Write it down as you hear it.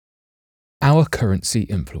Our Currency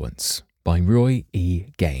Influence by Roy E.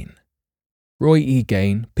 Gain. Roy E.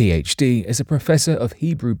 Gain, Ph.D., is a professor of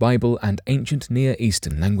Hebrew Bible and Ancient Near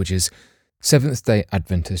Eastern Languages, Seventh-day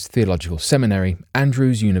Adventist Theological Seminary,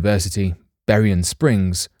 Andrews University, Berrien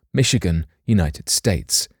Springs, Michigan, United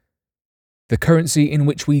States. The currency in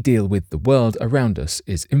which we deal with the world around us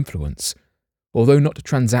is influence. Although not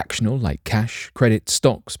transactional like cash, credit,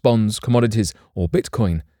 stocks, bonds, commodities, or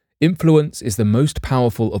Bitcoin, influence is the most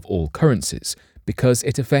powerful of all currencies because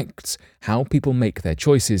it affects how people make their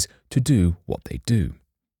choices to do what they do.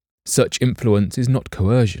 Such influence is not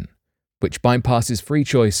coercion, which bypasses free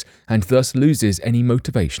choice and thus loses any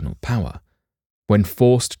motivational power. When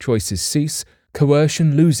forced choices cease,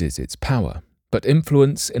 coercion loses its power, but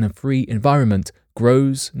influence in a free environment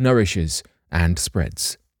grows, nourishes, and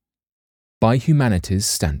spreads. By humanity's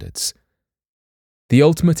standards. The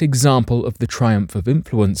ultimate example of the triumph of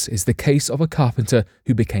influence is the case of a carpenter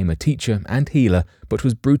who became a teacher and healer but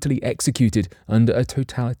was brutally executed under a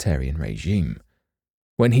totalitarian regime.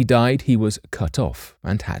 When he died, he was cut off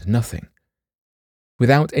and had nothing.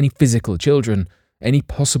 Without any physical children, any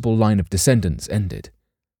possible line of descendants ended.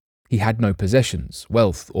 He had no possessions,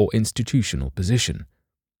 wealth, or institutional position.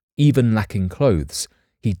 Even lacking clothes,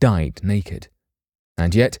 he died naked.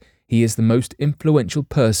 And yet, he is the most influential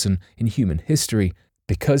person in human history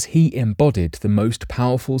because he embodied the most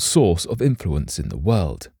powerful source of influence in the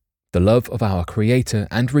world, the love of our Creator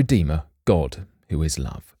and Redeemer, God, who is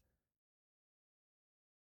love.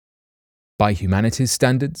 By humanity's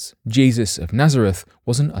standards, Jesus of Nazareth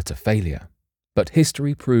was an utter failure, but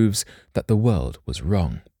history proves that the world was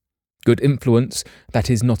wrong. Good influence, that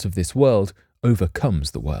is not of this world,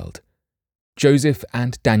 overcomes the world. Joseph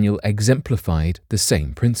and Daniel exemplified the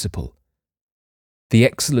same principle. The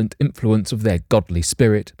excellent influence of their godly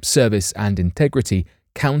spirit, service, and integrity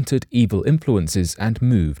countered evil influences and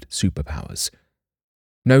moved superpowers.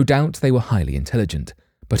 No doubt they were highly intelligent,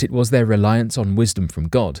 but it was their reliance on wisdom from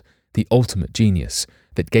God, the ultimate genius,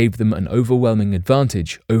 that gave them an overwhelming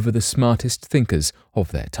advantage over the smartest thinkers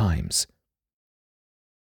of their times.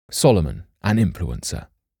 Solomon, an influencer.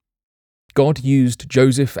 God used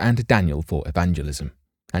Joseph and Daniel for evangelism,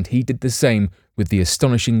 and he did the same with the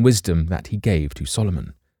astonishing wisdom that he gave to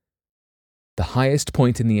Solomon. The highest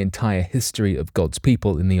point in the entire history of God's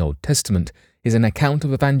people in the Old Testament is an account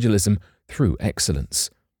of evangelism through excellence.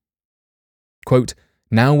 Quote,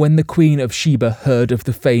 "Now when the Queen of Sheba heard of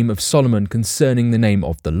the fame of Solomon concerning the name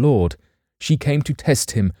of the Lord, she came to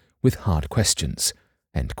test him with hard questions."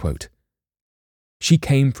 End quote. She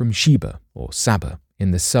came from Sheba, or Saba, in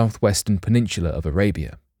the southwestern peninsula of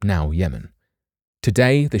Arabia, now Yemen.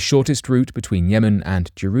 Today, the shortest route between Yemen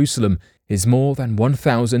and Jerusalem is more than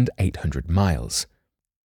 1,800 miles.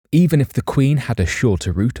 Even if the Queen had a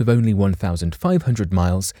shorter route of only 1,500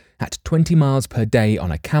 miles, at 20 miles per day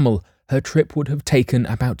on a camel, her trip would have taken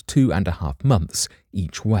about 2.5 months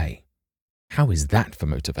each way. How is that for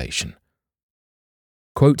motivation?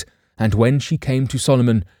 Quote, "And when she came to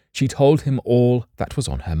Solomon, she told him all that was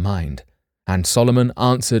on her mind, and Solomon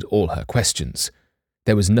answered all her questions.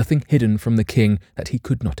 There was nothing hidden from the king that he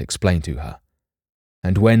could not explain to her.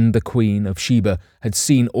 And when the Queen of Sheba had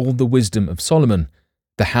seen all the wisdom of Solomon,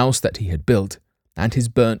 the house that he had built, and his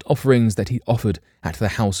burnt offerings that he offered at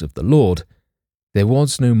the house of the Lord, there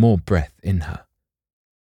was no more breath in her.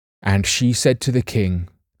 And she said to the king,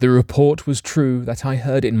 'The report was true that I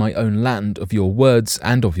heard in my own land of your words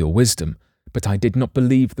and of your wisdom, but I did not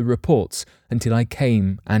believe the reports until I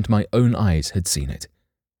came and my own eyes had seen it.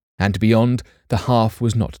 And beyond, the half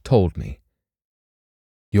was not told me.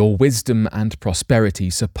 Your wisdom and prosperity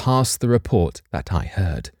surpass the report that I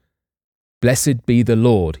heard. Blessed be the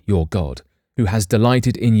Lord your God, who has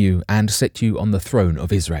delighted in you and set you on the throne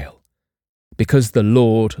of Israel. Because the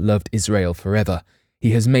Lord loved Israel forever,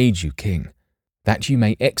 he has made you king, that you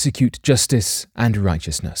may execute justice and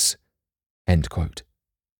righteousness." End quote.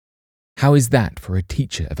 How is that for a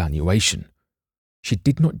teacher evaluation? She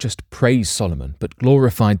did not just praise Solomon, but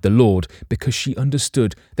glorified the Lord because she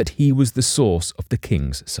understood that he was the source of the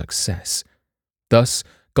king's success. Thus,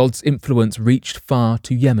 God's influence reached far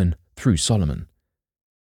to Yemen through Solomon.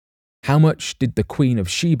 How much did the Queen of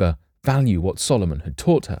Sheba value what Solomon had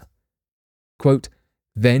taught her? Quote,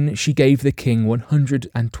 "Then she gave the king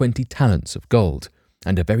 120 talents of gold,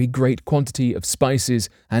 and a very great quantity of spices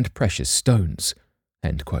and precious stones."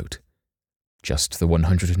 End quote. Just the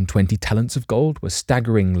 120 talents of gold were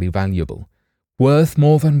staggeringly valuable, worth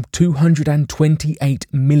more than $228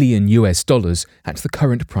 million at the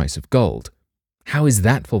current price of gold. How is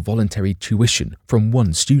that for voluntary tuition from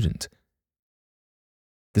one student?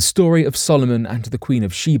 The story of Solomon and the Queen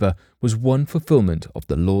of Sheba was one fulfillment of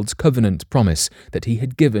the Lord's covenant promise that he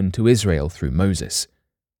had given to Israel through Moses.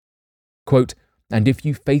 Quote, "And if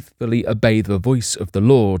you faithfully obey the voice of the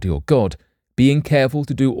Lord your God, being careful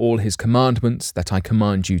to do all his commandments that I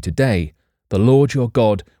command you today, the Lord your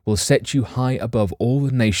God will set you high above all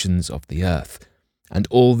the nations of the earth, and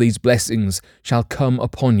all these blessings shall come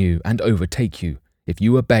upon you and overtake you, if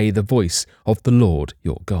you obey the voice of the Lord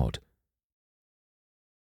your God.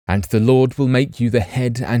 And the Lord will make you the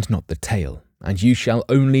head and not the tail, and you shall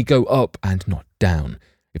only go up and not down,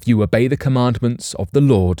 if you obey the commandments of the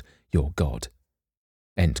Lord your God."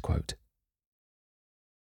 End quote.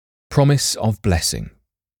 Promise of blessing.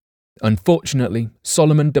 Unfortunately,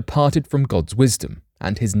 Solomon departed from God's wisdom,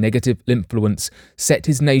 and his negative influence set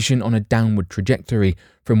his nation on a downward trajectory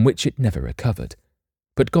from which it never recovered.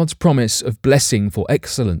 But God's promise of blessing for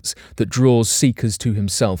excellence that draws seekers to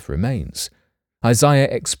himself remains. Isaiah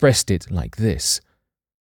expressed it like this: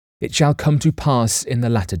 "It shall come to pass in the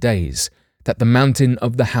latter days, that the mountain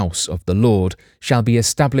of the house of the Lord shall be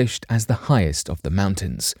established as the highest of the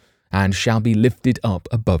mountains, and shall be lifted up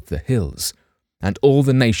above the hills, and all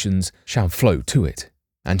the nations shall flow to it.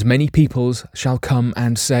 And many peoples shall come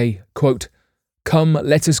and say, quote, 'Come,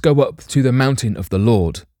 let us go up to the mountain of the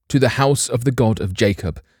Lord, to the house of the God of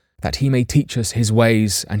Jacob, that he may teach us his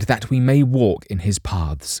ways, and that we may walk in his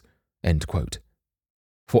paths.' End quote.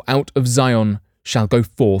 For out of Zion shall go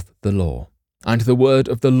forth the law, and the word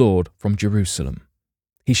of the Lord from Jerusalem.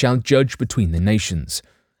 He shall judge between the nations,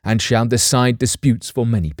 and shall decide disputes for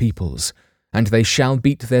many peoples, and they shall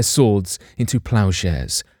beat their swords into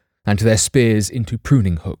plowshares, and their spears into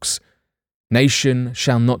pruning hooks. Nation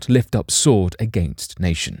shall not lift up sword against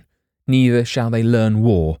nation, neither shall they learn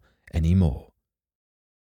war any more."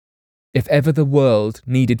 If ever the world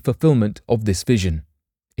needed fulfillment of this vision,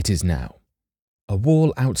 it is now. A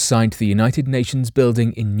wall outside the United Nations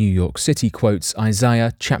building in New York City quotes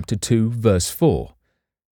Isaiah chapter 2 verse 4.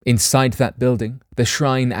 Inside that building, the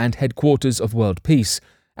shrine and headquarters of world peace,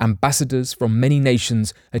 ambassadors from many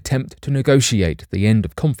nations attempt to negotiate the end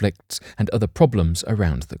of conflicts and other problems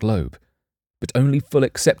around the globe. But only full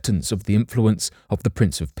acceptance of the influence of the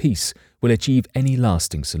Prince of Peace will achieve any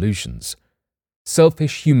lasting solutions.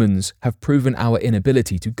 Selfish humans have proven our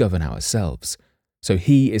inability to govern ourselves, so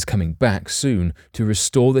he is coming back soon to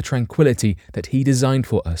restore the tranquility that he designed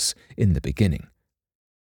for us in the beginning.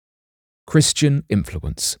 Christian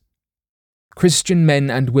influence. Christian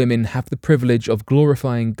men and women have the privilege of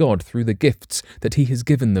glorifying God through the gifts that he has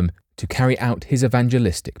given them to carry out his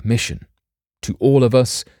evangelistic mission. To all of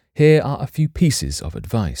us, here are a few pieces of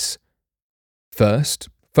advice. First,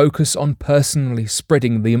 focus on personally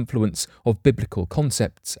spreading the influence of biblical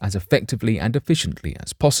concepts as effectively and efficiently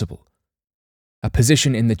as possible. A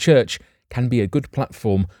position in the church can be a good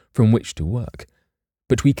platform from which to work,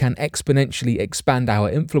 but we can exponentially expand our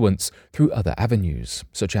influence through other avenues,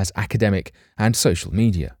 such as academic and social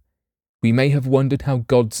media. We may have wondered how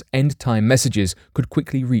God's end-time messages could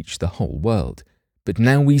quickly reach the whole world, but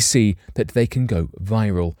now we see that they can go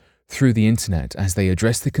viral through the internet as they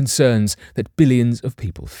address the concerns that billions of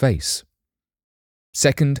people face.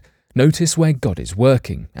 Second, notice where God is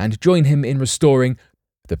working and join him in restoring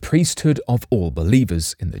the priesthood of all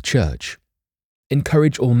believers in the church.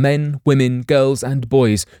 Encourage all men, women, girls, and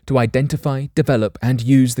boys to identify, develop, and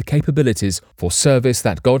use the capabilities for service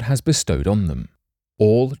that God has bestowed on them.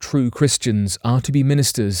 All true Christians are to be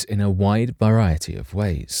ministers in a wide variety of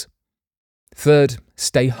ways. Third,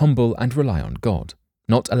 stay humble and rely on God,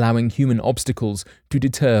 not allowing human obstacles to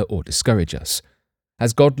deter or discourage us.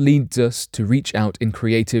 As God leads us to reach out in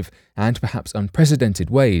creative and perhaps unprecedented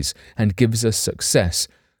ways and gives us success,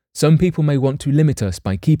 some people may want to limit us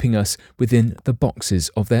by keeping us within the boxes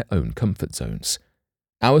of their own comfort zones.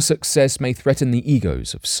 Our success may threaten the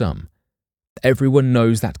egos of some. Everyone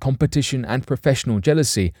knows that competition and professional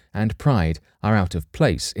jealousy and pride are out of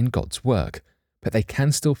place in God's work, but they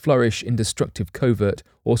can still flourish in destructive covert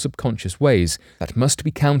or subconscious ways that must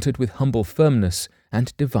be countered with humble firmness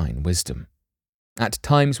and divine wisdom. At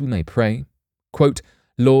times we may pray, quote,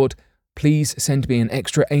 "Lord, please send me an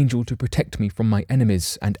extra angel to protect me from my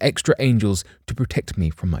enemies and extra angels to protect me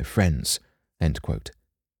from my friends." End quote.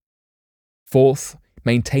 Fourth,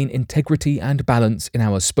 maintain integrity and balance in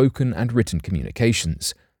our spoken and written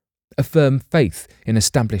communications. Affirm faith in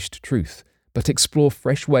established truth, but explore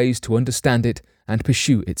fresh ways to understand it and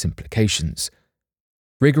pursue its implications.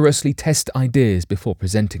 Rigorously test ideas before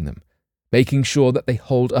presenting them, making sure that they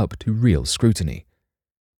hold up to real scrutiny.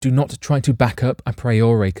 Do not try to back up a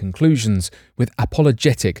priori conclusions with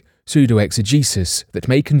apologetic pseudo-exegesis that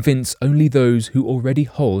may convince only those who already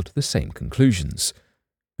hold the same conclusions.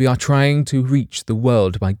 We are trying to reach the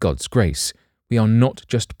world by God's grace. We are not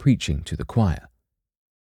just preaching to the choir.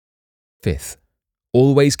 Fifth,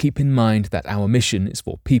 always keep in mind that our mission is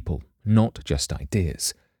for people, not just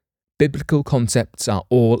ideas. Biblical concepts are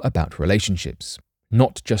all about relationships,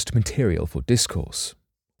 not just material for discourse.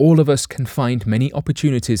 All of us can find many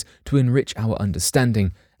opportunities to enrich our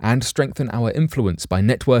understanding and strengthen our influence by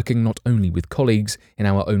networking not only with colleagues in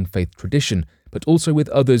our own faith tradition, but also with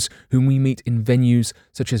others whom we meet in venues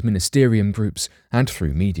such as ministerium groups and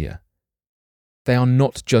through media. They are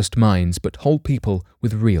not just minds, but whole people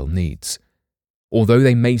with real needs. Although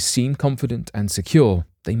they may seem confident and secure,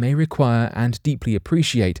 they may require and deeply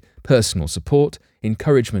appreciate personal support,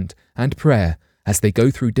 encouragement, and prayer as they go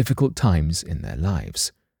through difficult times in their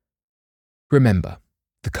lives. Remember,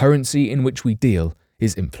 the currency in which we deal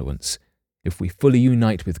is influence. If we fully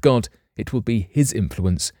unite with God, it will be His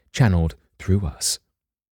influence channeled through us.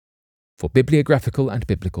 For bibliographical and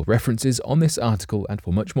biblical references on this article and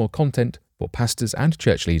for much more content for pastors and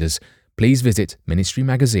church leaders, please visit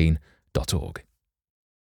ministrymagazine.org.